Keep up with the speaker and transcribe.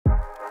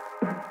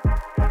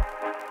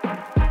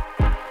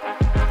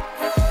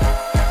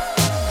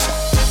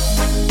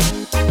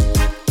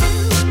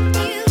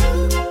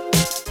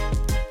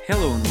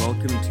Hello and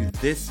welcome to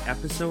this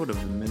episode of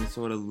the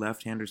Minnesota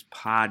Left-handers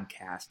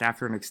podcast.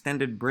 After an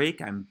extended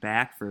break, I'm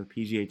back for a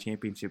PGA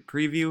Championship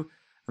preview,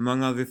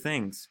 among other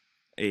things.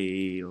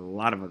 A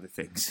lot of other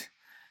things.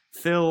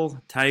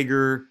 Phil,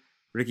 Tiger,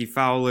 Ricky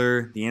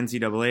Fowler, the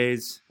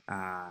NCAAs.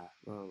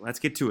 Well, let's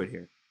get to it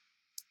here.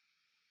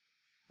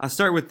 I'll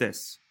start with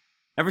this.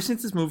 Ever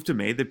since its move to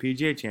May, the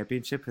PGA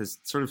Championship has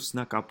sort of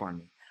snuck up on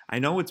me. I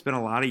know it's been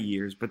a lot of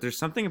years, but there's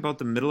something about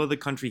the middle of the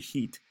country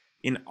heat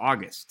in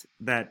August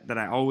that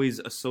I always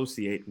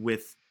associate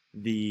with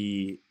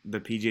the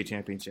PGA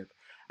Championship.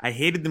 I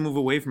hated the move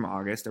away from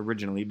August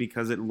originally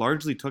because it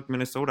largely took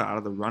Minnesota out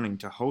of the running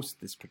to host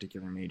this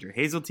particular major.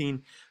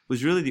 Hazeltine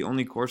was really the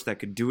only course that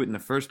could do it in the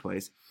first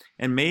place,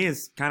 and May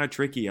is kind of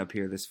tricky up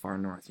here this far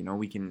north. You know,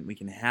 we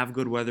can have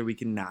good weather, we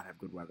can not have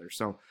good weather.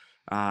 So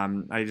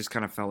I just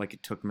kind of felt like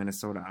it took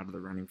Minnesota out of the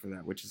running for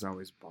that, which is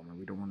always a bummer.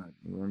 We don't want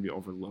to be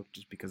overlooked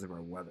just because of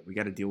our weather. We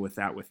got to deal with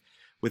that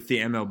with the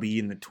MLB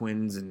and the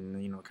Twins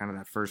and, you know, kind of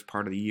that first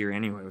part of the year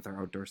anyway with our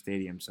outdoor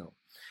stadium. So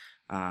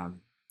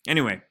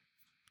anyway,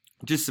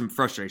 just some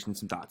frustration,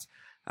 some thoughts.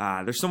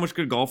 There's so much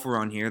good golf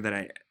around here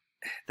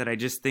that I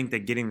just think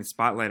that getting the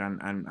spotlight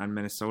on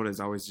Minnesota is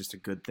always just a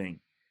good thing.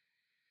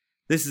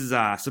 This is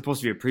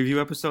supposed to be a preview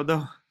episode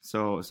though,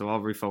 so I'll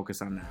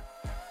refocus on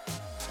that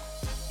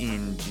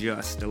in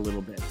just a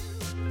little bit.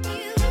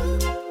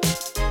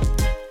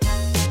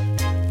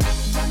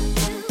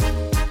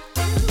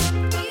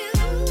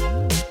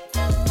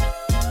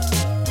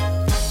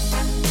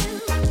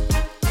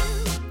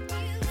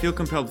 I feel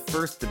compelled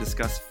first to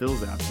discuss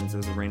Phil's absence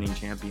as the reigning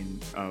champion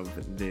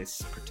of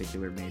this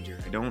particular major.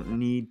 I don't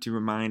need to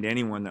remind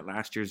anyone that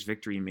last year's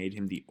victory made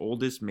him the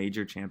oldest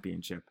major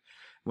championship.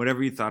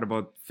 Whatever you thought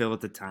about Phil at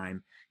the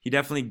time, he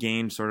definitely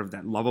gained sort of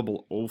that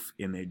lovable oaf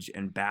image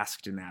and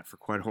basked in that for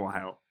quite a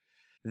while.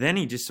 Then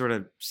he just sort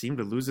of seemed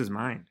to lose his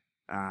mind.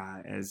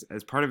 As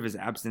part of his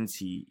absence,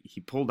 he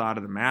pulled out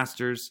of the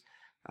Masters,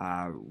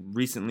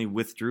 recently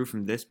withdrew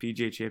from this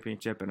PGA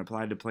Championship and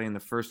applied to play in the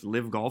first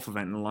live golf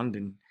event in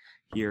London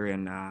here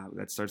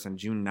that starts on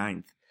June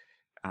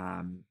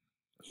 9th.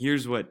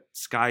 Here's what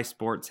Sky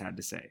Sports had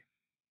to say.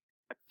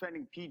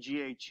 Defending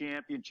PGA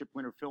Championship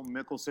winner Phil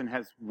Mickelson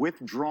has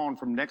withdrawn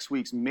from next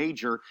week's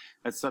major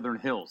at Southern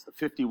Hills. The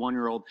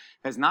 51-year-old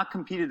has not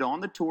competed on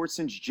the tour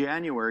since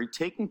January,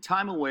 taking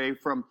time away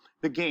from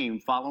the game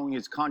following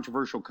his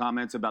controversial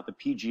comments about the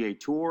PGA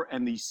Tour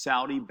and the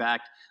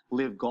Saudi-backed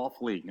Live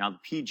Golf League. Now, the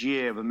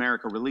PGA of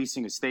America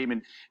releasing a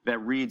statement that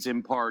reads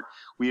in part,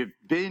 "We have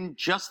been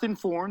just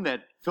informed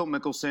that Phil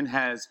Mickelson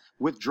has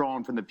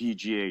withdrawn from the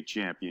PGA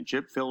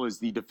Championship. Phil is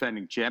the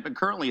defending champ and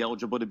currently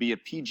eligible to be a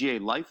PGA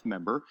Life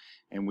member,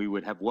 and we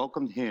would have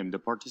welcomed him to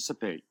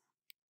participate."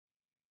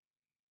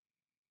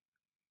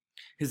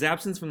 His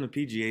absence from the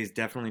PGA is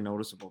definitely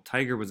noticeable.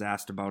 Tiger was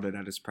asked about it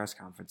at his press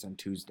conference on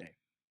Tuesday.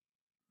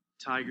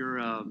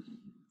 Tiger,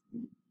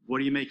 what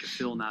do you make of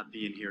Phil not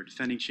being here?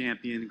 Defending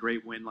champion,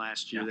 great win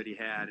last year that he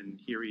had, and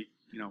here he,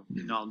 you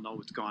all know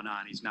what's going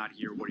on. He's not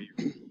here. What are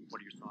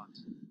your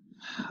thoughts?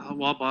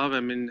 Well, Bob,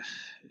 I mean,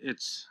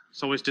 it's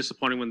always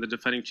disappointing when the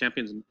defending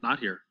champion's not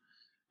here.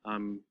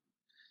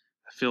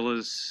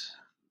 Phil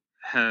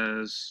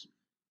has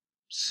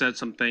said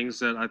some things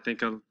that I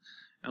think a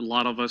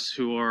lot of us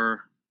who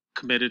are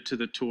committed to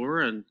the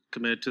tour and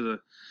committed to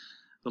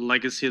the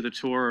legacy of the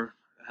tour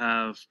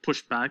have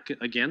pushed back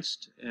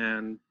against,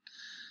 and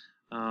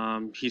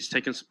he's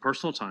taken some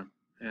personal time,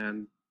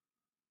 and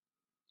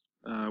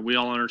we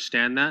all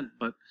understand that,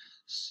 but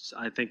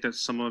I think that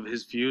some of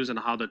his views on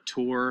how the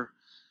tour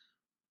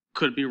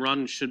could be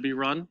run, should be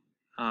run,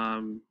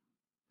 been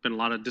a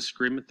lot of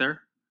disagreement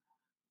there.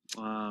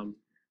 But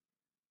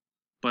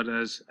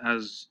as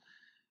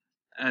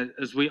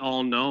we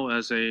all know,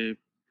 as a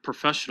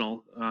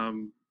professional,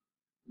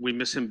 we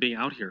miss him being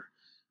out here.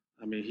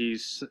 I mean,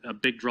 he's a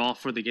big draw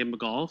for the game of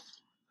golf.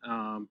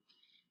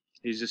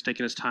 He's just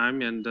taking his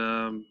time,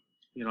 and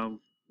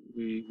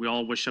we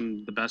all wish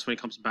him the best when he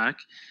comes back.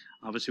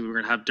 Obviously, we're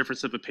going to have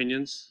difference of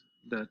opinions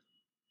that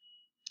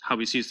how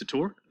he sees the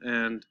tour,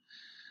 and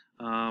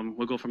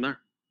we'll go from there.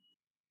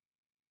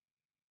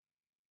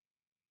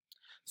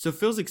 So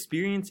Phil's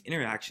experience,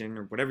 interaction,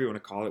 or whatever you want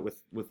to call it,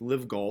 with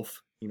Live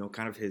Golf, you know,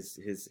 kind of his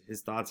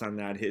thoughts on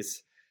that,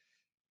 his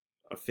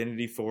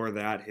affinity for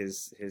that,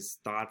 his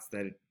thoughts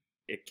that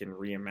it can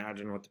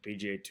reimagine what the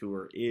PGA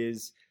Tour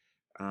is,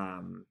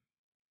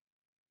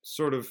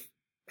 sort of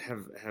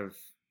have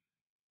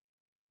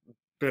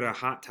been a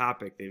hot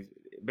topic. They've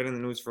been in the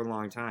news for a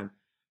long time,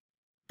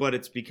 but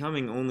it's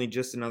becoming only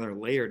just another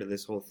layer to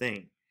this whole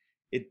thing.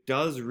 It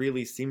does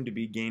really seem to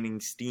be gaining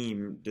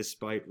steam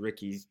despite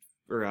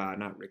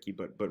not Ricky,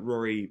 but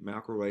Rory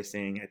McIlroy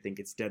saying, I think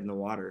it's dead in the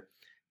water,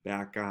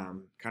 back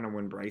kind of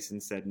when Bryson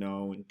said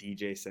no and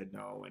DJ said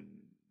no, and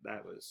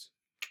that was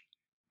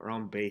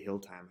around Bay Hill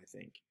time, I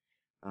think.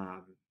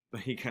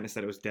 But he kind of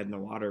said it was dead in the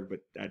water,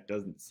 but that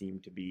doesn't seem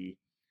to be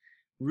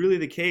really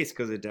the case,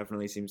 because it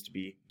definitely seems to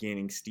be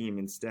gaining steam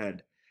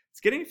instead. It's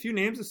getting a few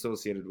names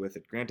associated with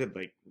it. Granted,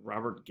 like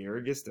Robert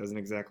Garrigus doesn't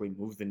exactly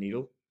move the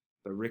needle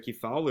But Ricky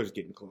Fowler's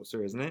getting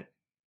closer, isn't it?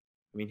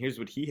 I mean, here's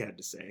what he had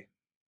to say.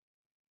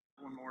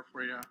 One more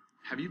for you.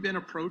 Have you been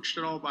approached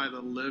at all by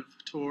the Live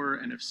Tour?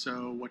 And if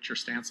so, what's your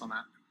stance on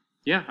that?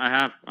 Yeah, I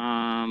have.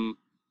 I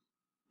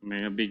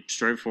mean, I'll be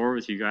straightforward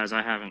with you guys.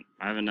 I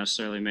haven't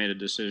necessarily made a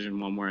decision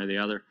one way or the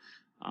other.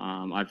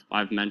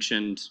 I've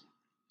mentioned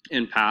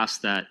in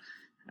past that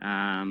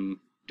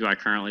do I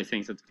currently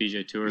think that the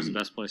PGA Tour is the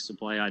best place to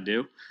play? I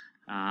do.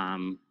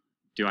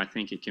 Do I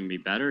think it can be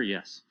better?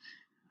 Yes.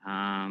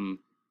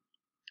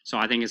 So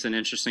I think it's an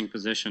interesting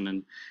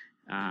position,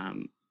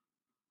 and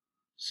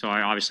so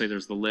obviously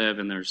there's the Live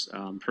and there's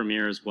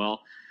Premier as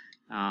well.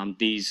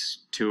 These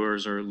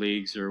tours or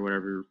leagues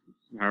or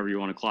however you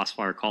want to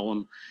classify or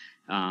call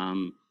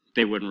them,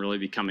 they wouldn't really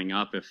be coming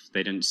up if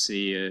they didn't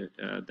see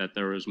that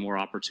there was more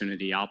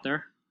opportunity out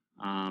there.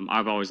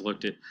 I've always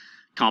looked at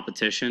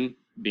competition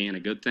being a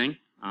good thing.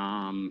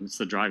 It's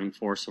the driving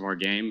force of our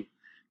game.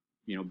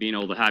 You know, being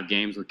able to have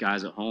games with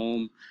guys at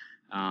home.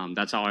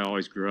 That's how I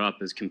always grew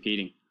up, is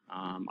competing.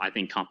 I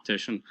think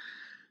competition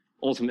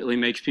ultimately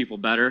makes people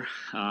better,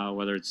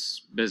 whether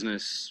it's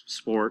business,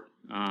 sport.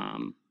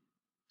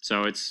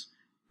 So it's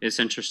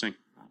interesting,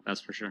 that's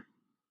for sure.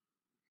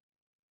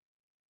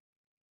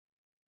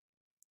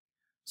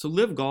 So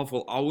Live Golf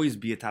will always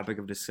be a topic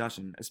of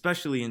discussion,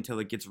 especially until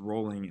it gets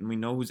rolling and we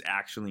know who's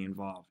actually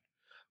involved.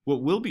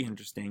 What will be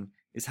interesting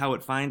is how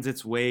it finds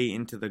its way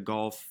into the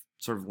golf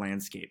sort of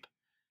landscape.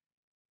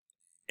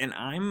 And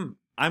I'm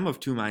of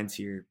two minds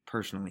here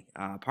personally.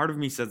 Part of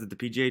me says that the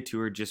PGA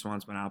Tour just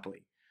wants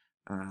monopoly.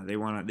 They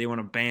want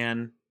to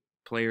ban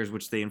players,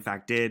 which they in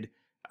fact did,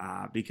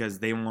 because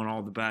they want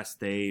all the best.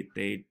 They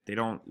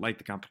don't like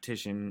the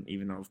competition,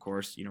 even though, of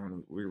course, you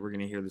know, we're going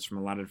to hear this from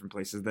a lot of different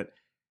places, that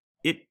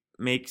it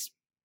makes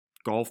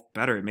golf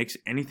better. It makes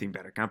anything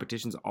better.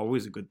 Competition's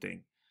always a good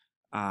thing.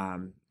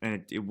 And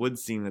it would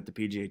seem that the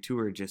PGA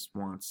Tour just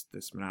wants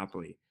this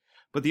monopoly.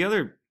 But the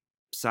other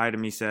side of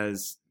me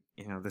says,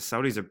 you know, the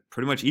Saudis are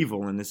pretty much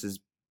evil and this is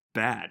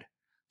bad.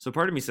 So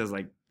part of me says,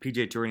 like,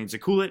 PGA Tour needs to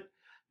cool it.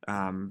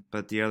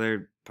 But the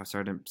other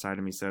side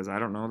of me says, I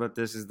don't know that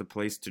this is the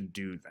place to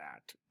do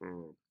that.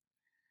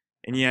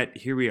 And yet,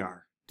 here we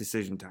are,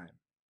 decision time.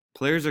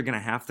 Players are going to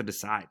have to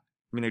decide.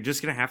 I mean, they're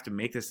just going to have to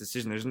make this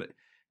decision.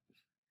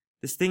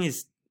 This thing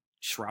is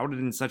shrouded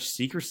in such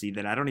secrecy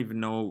that I don't even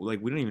know, like,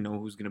 we don't even know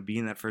who's going to be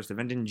in that first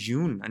event in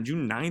June, on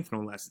June 9th, no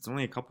less. It's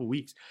only a couple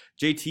weeks.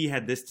 JT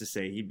had this to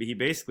say. He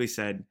basically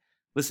said,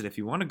 listen, if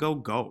you want to go,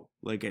 go.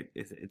 Like,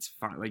 it's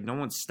fine. Like, no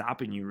one's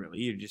stopping you, really.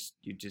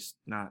 You're just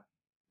not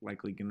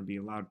likely going to be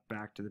allowed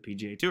back to the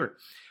PGA Tour.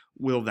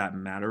 Will that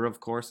matter, of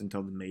course,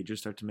 until the majors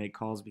start to make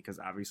calls? Because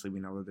obviously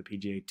we know that the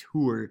PGA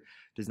Tour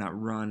does not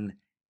run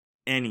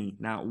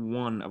not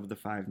one of the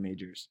 5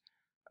 majors.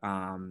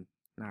 I'm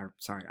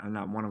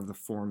not one of the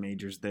 4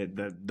 majors.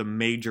 The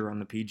major on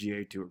the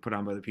PGA Tour, put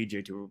on by the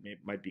PGA Tour,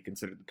 might be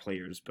considered the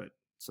players, but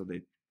so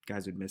the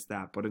guys would miss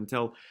that. But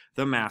until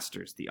the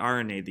Masters, the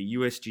R&A, the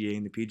USGA,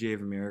 and the PGA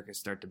of America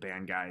start to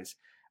ban guys,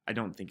 I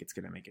don't think it's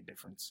going to make a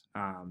difference.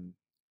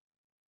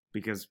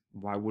 Because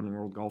why wouldn't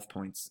World Golf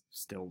Points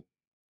still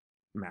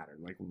matter?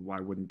 Like, why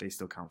wouldn't they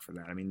still count for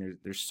that? I mean,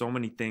 there's so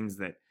many things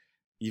that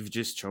you've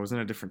just chosen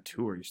a different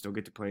tour. You still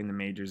get to play in the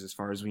majors as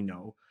far as we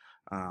know.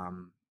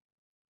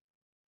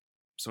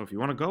 So if you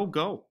want to go,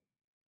 go.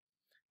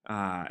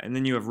 And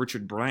then you have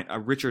Richard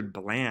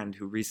Bland,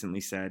 who recently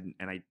said,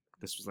 and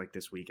this was like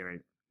this week, and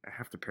I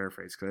have to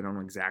paraphrase because I don't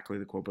know exactly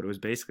the quote, but it was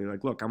basically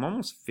like, look, I'm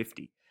almost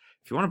 50.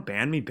 If you want to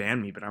ban me, but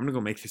I'm going to go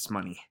make this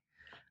money.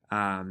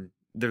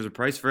 There's a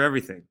price for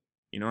everything.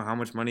 You know, how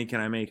much money can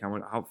I make?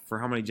 For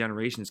how many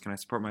generations can I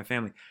support my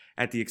family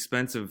at the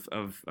expense of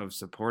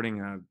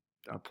supporting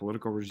a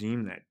political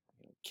regime that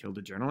killed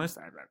a journalist?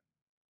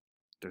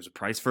 There's a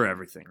price for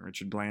everything.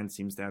 Richard Bland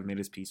seems to have made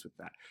his peace with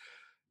that.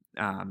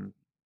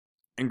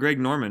 And Greg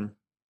Norman,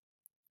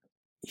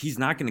 he's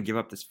not going to give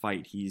up this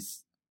fight. He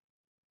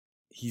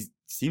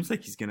seems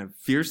like he's going to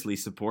fiercely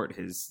support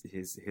his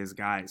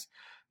guys.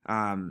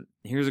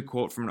 Here's a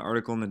quote from an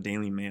article in the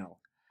Daily Mail.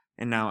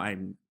 And now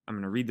I'm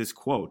going to read this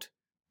quote,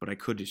 but I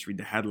could just read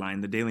the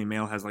headline. The Daily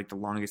Mail has like the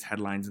longest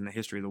headlines in the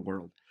history of the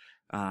world.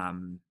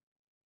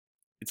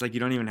 It's like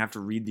you don't even have to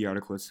read the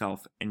article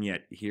itself, and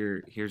yet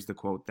here's the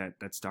quote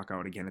that stuck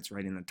out. Again, it's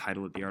right in the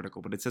title of the article,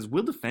 but it says,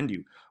 "We'll defend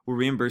you, we'll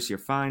reimburse your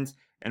fines,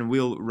 and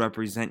we'll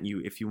represent you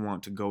if you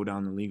want to go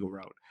down the legal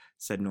route,"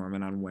 said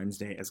Norman on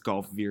Wednesday as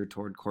golf veered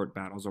toward court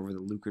battles over the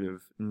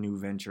lucrative new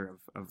venture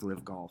of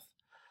Live Golf.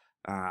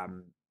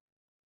 And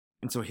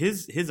so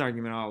his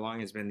argument all along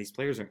has been these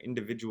players are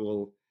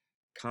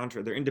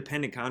they're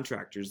independent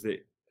contractors,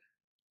 that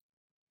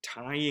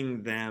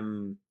tying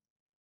them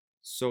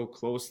so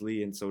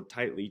closely and so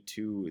tightly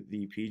to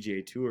the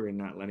PGA Tour and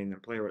not letting them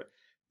play,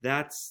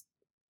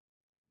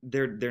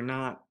 they're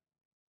not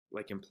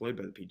like employed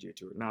by the PGA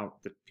Tour. Now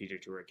the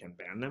PGA Tour can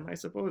ban them, I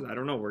suppose. I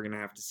don't know. We're gonna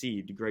have to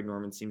see. Greg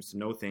Norman seems to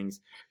know things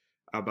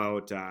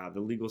about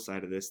the legal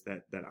side of this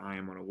that I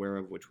am unaware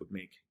of, which would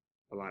make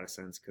a lot of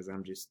sense because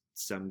I'm just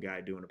some guy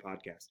doing a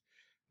podcast.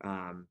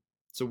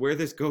 So where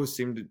this goes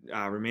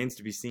remains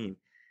to be seen.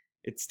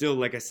 it still,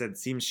 like I said,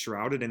 seems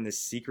shrouded in this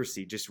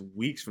secrecy just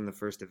weeks from the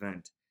first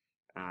event.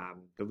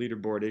 The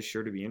leaderboard is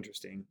sure to be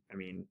interesting. I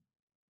mean,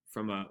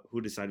 from a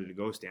who decided to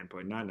go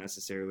standpoint, not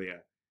necessarily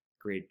a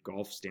great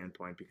golf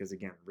standpoint, because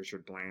again,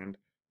 Richard Bland,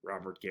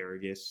 Robert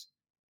Garrigus,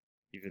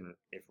 even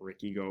if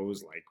Ricky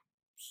goes, like,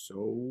 so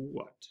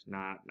what?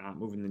 Not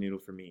moving the needle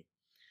for me.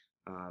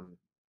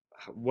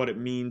 What it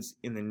means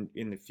in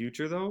the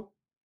future though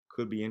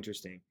could be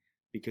interesting,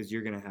 because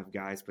you're going to have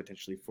guys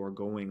potentially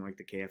foregoing like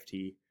the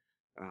KFT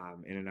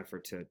in an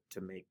effort to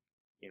make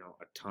a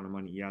ton of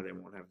money. Yeah, they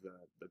won't have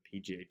the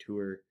PGA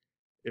Tour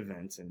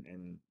events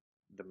and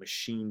the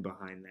machine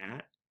behind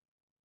that,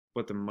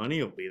 but the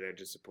money will be there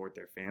to support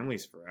their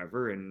families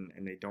forever, and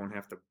they don't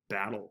have to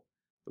battle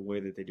the way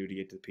that they do to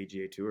get to the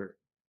PGA Tour.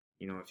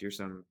 If you're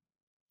some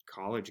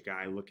college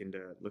guy looking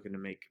to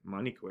make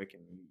money quick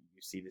and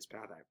you see this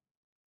path,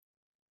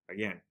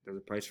 again, there's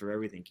a price for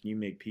everything. Can you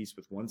make peace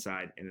with one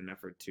side in an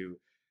effort to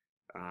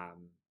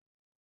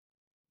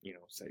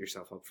set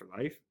yourself up for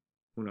life?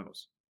 Who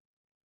knows?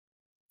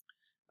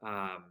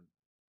 And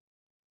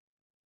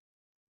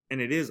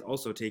it is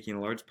also taking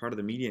a large part of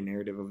the media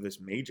narrative of this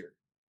major.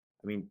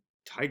 I mean,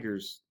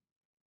 Tiger's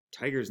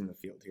in the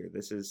field here.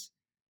 This is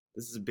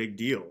a big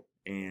deal,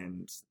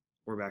 and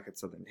we're back at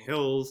Southern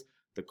Hills.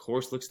 The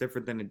course looks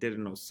different than it did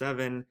in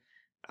 07.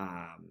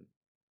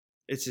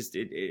 It's just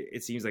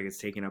it seems like it's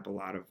taking up a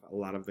lot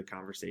of the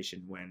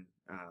conversation when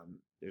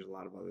there's a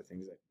lot of other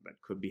things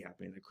that could be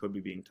happening, that could be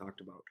being talked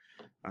about,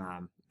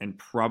 and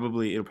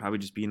it'll probably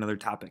just be another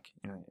topic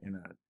in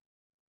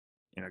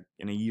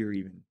a year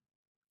even.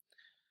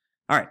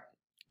 All right,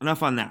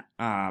 enough on that.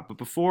 But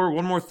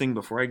one more thing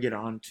before I get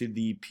on to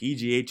the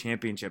PGA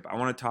Championship, I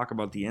want to talk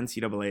about the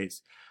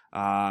NCAAs.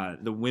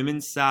 The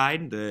women's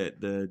side,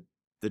 the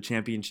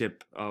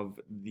championship of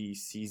the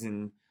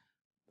season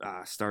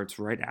starts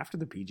right after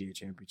the PGA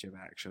Championship,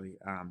 actually.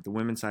 The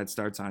women's side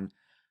starts on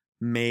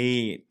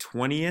May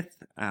 20th,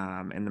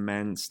 and the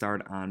men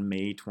start on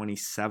May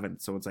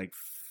 27th. So it's like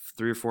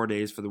 3 or 4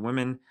 days for the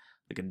women,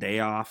 like a day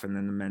off, and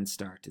then the men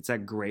start. It's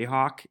at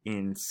Greyhawk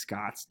in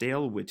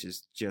Scottsdale, which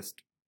is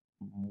just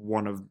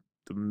one of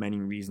the many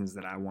reasons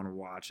that I want to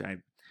watch. I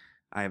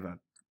have a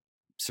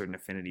certain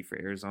affinity for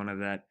Arizona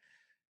that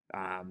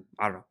I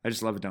don't know. I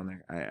just love it down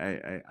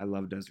there. I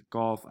love desert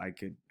golf. I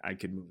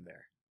could move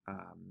there.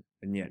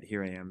 And yet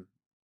here I am,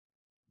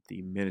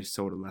 the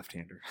Minnesota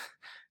left-hander,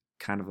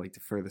 kind of like the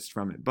furthest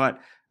from it. But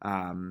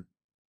I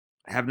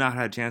have not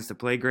had a chance to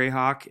play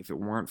Greyhawk. If it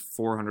weren't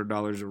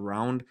 $400 a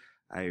round,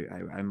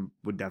 I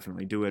would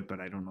definitely do it,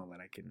 but I don't know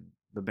that I can.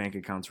 The bank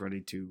account's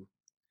ready to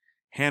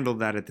handle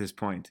that at this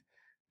point.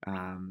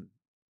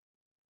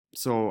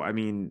 So, I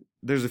mean,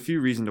 there's a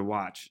few reasons to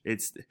watch.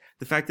 It's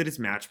the fact that it's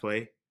match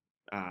play,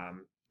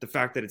 the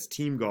fact that it's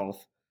team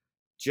golf,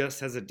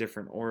 just has a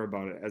different aura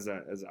about it. As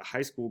a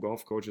high school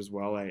golf coach as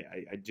well, I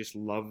just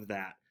love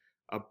that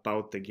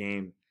about the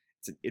game.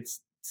 It's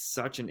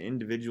such an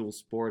individual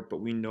sport, but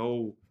we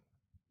know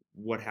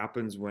what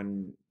happens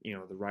when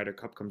the Ryder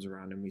Cup comes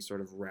around, and we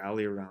sort of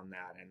rally around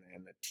that,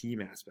 and the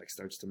team aspect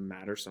starts to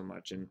matter so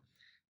much. And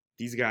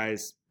these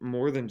guys,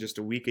 more than just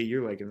a week a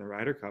year, like in the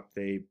Ryder Cup,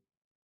 they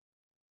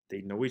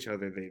know each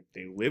other,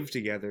 they live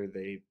together,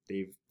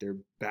 they're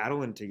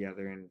battling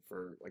together and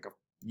for like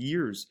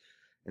years.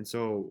 And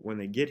so when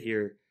they get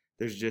here,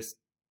 there's just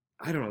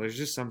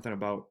something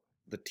about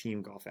the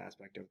team golf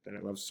aspect of it that I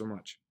love so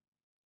much.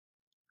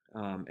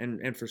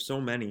 And for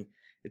so many,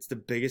 it's the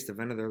biggest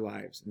event of their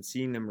lives, and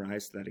seeing them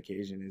rise to that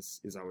occasion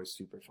is always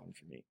super fun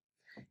for me.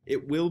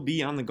 It will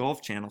be on the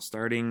Golf Channel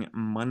starting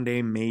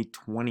Monday, May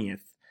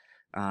 20th.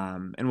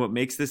 And what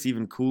makes this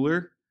even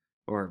cooler,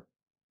 or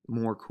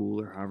more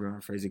cool, or however you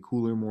want to phrase it,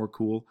 cooler, more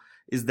cool,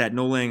 is that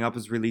No Laying Up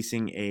is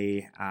releasing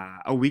a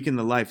Week in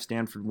the Life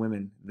Stanford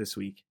Women this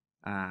week.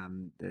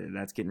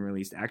 That's getting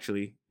released.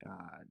 Actually,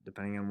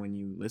 depending on when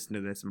you listen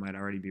to this, it might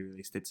already be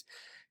released.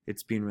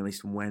 It's being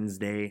released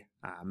Wednesday,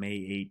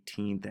 May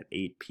 18th at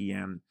 8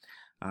 p.m.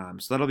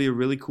 So that'll be a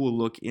really cool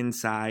look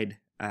inside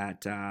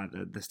at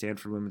the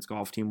Stanford women's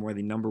golf team, where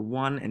the number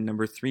 1 and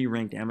number 3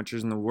 ranked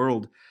amateurs in the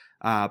world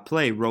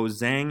play, Rose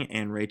Zhang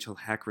and Rachel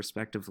Heck,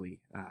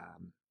 respectively.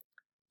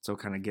 So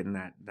kind of getting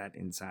that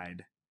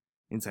inside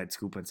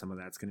scoop on some of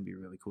that's going to be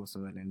really cool.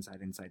 Some of that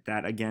insight.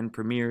 That, again,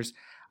 premieres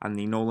on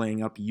the No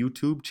Laying Up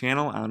YouTube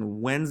channel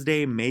on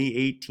Wednesday, May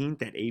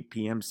 18th at 8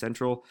 p.m.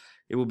 Central.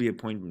 It will be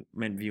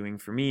appointment viewing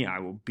for me. I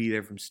will be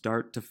there from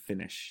start to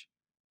finish.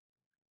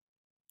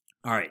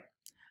 All right,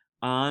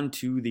 on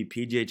to the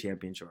PGA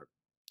Championship.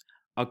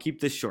 I'll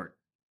keep this short.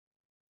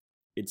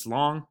 It's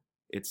long,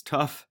 it's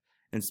tough,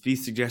 and Spieth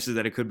suggested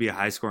that it could be a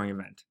high-scoring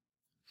event.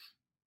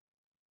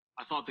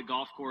 I thought the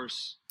golf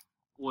course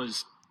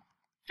was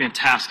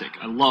fantastic.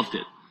 I loved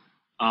it.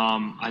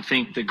 I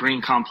think the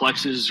green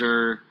complexes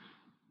are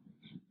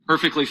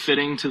perfectly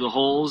fitting to the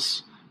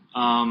holes.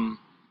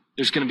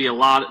 There's going to be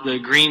the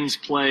greens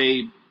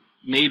play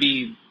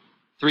maybe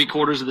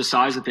 3/4 of the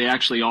size that they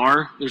actually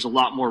are. There's a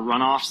lot more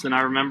runoffs than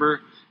I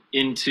remember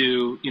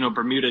into,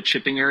 Bermuda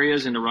chipping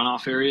areas, into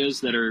runoff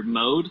areas that are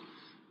mowed.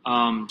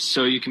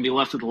 So you can be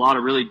left with a lot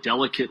of really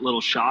delicate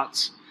little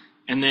shots.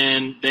 And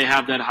then they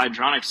have that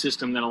hydronic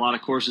system that a lot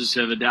of courses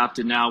have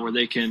adapted now where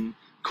they can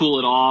cool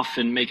it off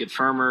and make it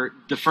firmer,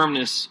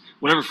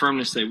 whatever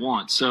firmness they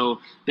want. So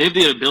they have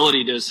the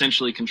ability to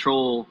essentially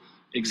control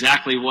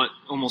exactly what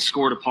almost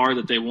score to par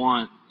that they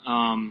want.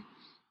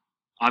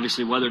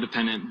 Obviously weather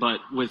dependent, but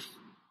I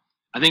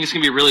think it's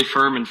going to be a really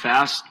firm and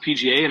fast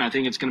PGA, and I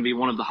think it's going to be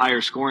one of the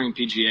higher scoring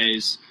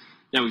PGAs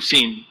that we've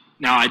seen.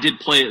 Now, I did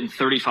play it in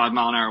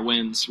 35-mile-an-hour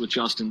winds with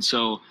Justin,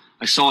 so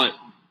I saw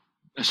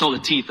the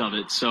teeth of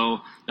it,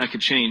 so that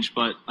could change.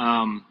 But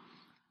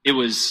it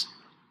was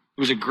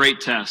a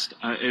great test.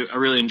 I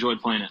really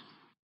enjoyed playing it.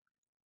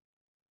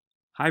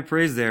 High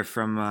praise there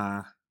from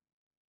a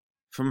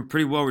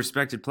pretty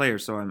well-respected player.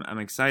 So I'm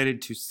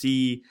excited to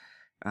see,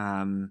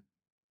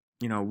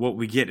 what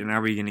we get, and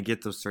are we going to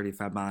get those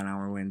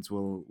 35-mile-an-hour winds?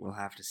 We'll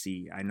have to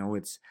see. I know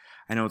it's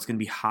going to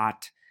be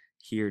hot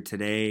here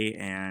today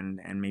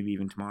and maybe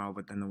even tomorrow,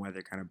 but then the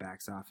weather kind of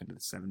backs off into the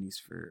 70s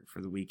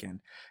for the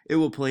weekend. It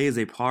will play as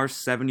a par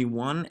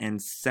 71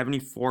 and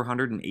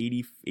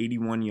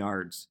 7,481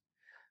 yards.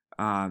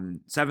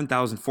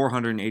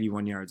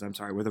 7,481 yards,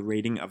 with a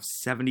rating of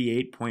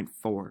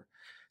 78.4.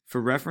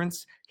 For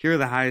reference, here are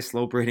the highest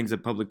slope ratings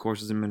of public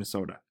courses in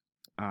Minnesota.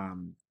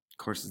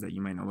 Courses that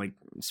you might know, like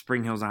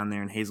Spring Hill's on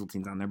there and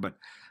Hazeltine's on there, but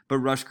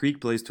Rush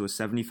Creek plays to a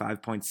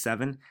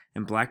 75.7,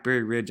 and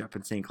Blackberry Ridge up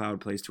in St.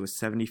 Cloud plays to a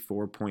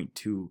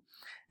 74.2.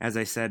 As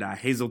I said,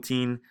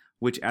 Hazeltine,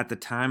 which at the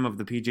time of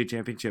the PGA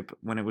Championship,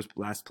 when it was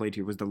last played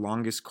here, was the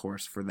longest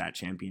course for that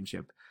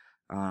championship.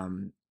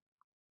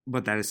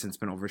 But that has since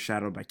been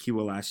overshadowed by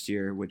Kiwa last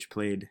year, which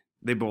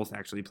they both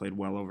actually played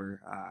well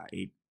over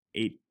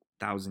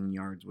 8,000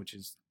 yards, which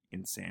is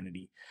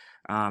insanity.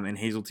 And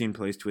Hazeltine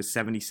plays to a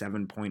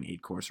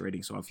 77.8 course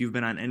rating. So if you've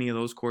been on any of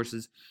those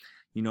courses,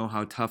 you know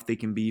how tough they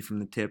can be from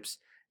the tips,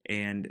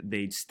 and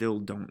they still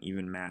don't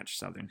even match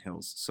Southern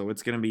Hills. So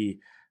it's gonna be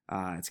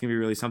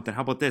really something.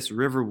 How about this?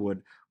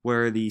 Riverwood,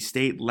 where the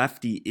state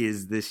lefty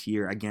is this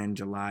year, again,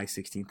 July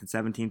 16th and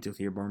 17th. You'll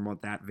hear more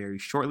about that very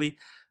shortly.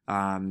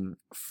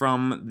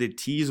 From the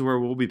tees where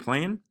we'll be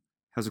playing,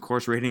 has a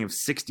course rating of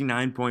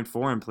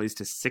 69.4 and plays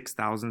to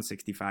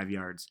 6,065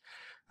 yards.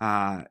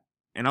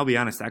 And I'll be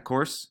honest, that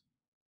course,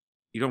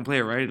 you don't play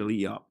it right, it'll eat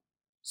you up.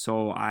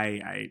 So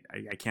I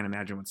can't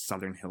imagine what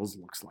Southern Hills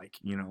looks like,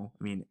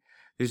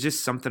 there's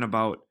just something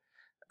about,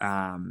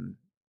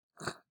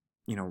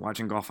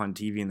 watching golf on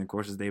TV and the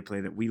courses they play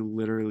that we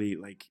literally,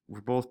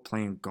 we're both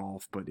playing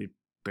golf, but it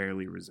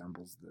barely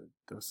resembles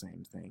the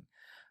same thing.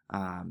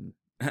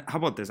 How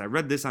about this? I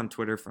read this on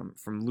Twitter from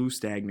Lou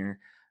Stagner.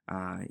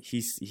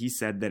 He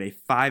said that a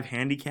 5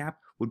 handicap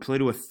would play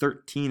to a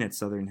 13 at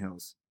Southern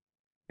Hills.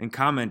 And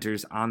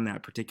commenters on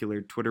that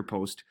particular Twitter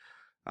post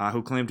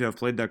who claim to have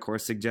played that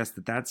course suggest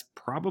that that's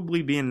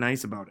probably being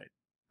nice about it,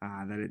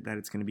 that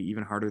it's going to be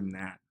even harder than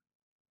that.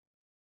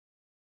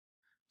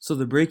 So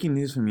the breaking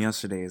news from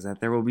yesterday is that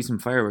there will be some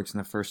fireworks in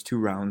the first 2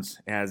 rounds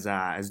as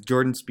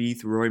Jordan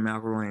Spieth, Rory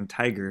McIlroy, and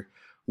Tiger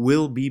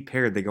will be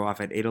paired. They go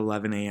off at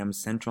 8:11 a.m.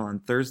 Central on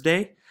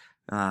Thursday.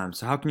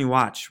 So how can you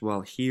watch?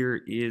 Well,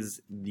 here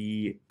is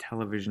the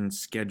television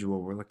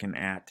schedule we're looking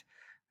at.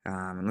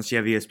 Unless you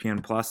have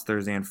ESPN Plus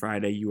Thursday and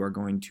Friday, you are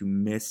going to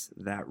miss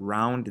that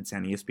round. It's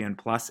on ESPN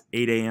Plus,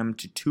 8 a.m.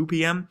 to 2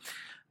 p.m.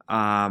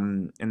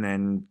 And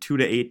then 2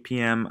 to 8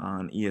 p.m.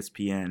 on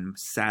ESPN.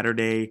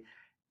 Saturday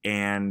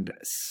and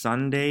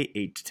Sunday,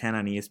 8 to 10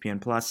 on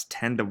ESPN Plus,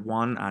 10 to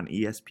 1 on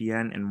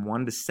ESPN, and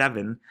 1 to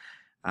 7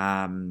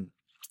 on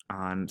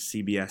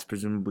CBS,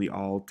 presumably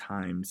all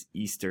times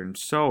Eastern.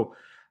 So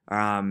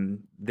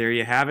there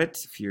you have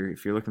it. If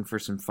you're looking for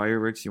some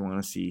fireworks, you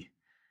want to see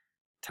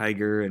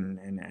Tiger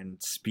and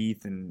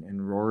Spieth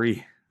and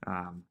Rory,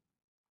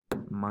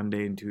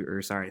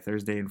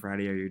 Thursday and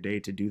Friday are your day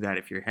to do that.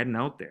 If you're heading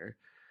out there,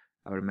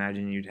 I would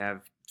imagine you'd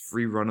have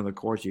free run of the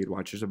course. You'd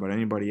watch just about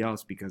anybody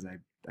else, because I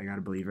got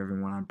to believe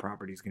everyone on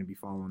property is going to be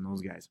following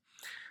those guys.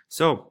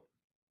 So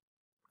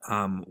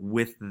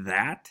with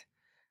that,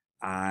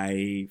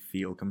 I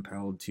feel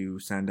compelled to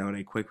send out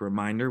a quick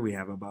reminder. We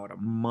have about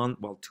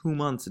 2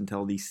 months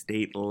until the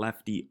State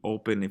Lefty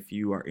Open. If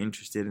you are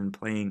interested in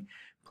playing,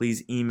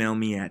 please email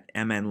me at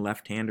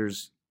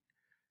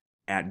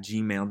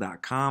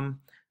mnlefthanders@gmail.com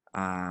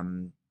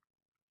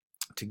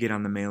to get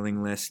on the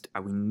mailing list.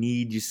 We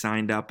need you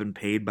signed up and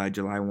paid by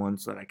July 1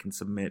 so that I can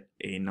submit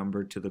a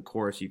number to the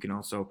course. You can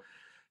also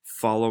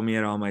follow me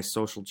at all my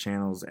social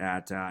channels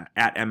at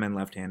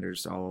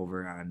mnlefthanders all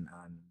over on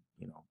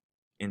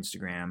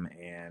Instagram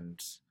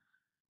and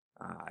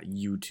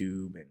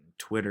YouTube and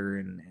Twitter,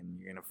 and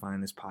you're going to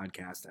find this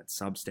podcast at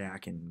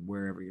Substack and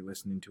wherever you're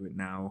listening to it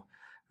now.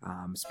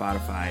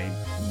 Spotify,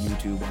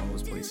 YouTube, all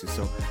those places.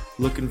 So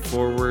looking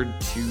forward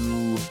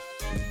to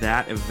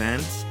that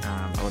event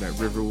out at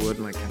Riverwood,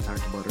 like I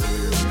talked about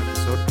earlier in the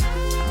episode.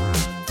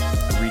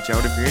 Reach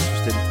out if you're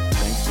interested.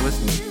 Thanks for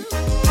listening.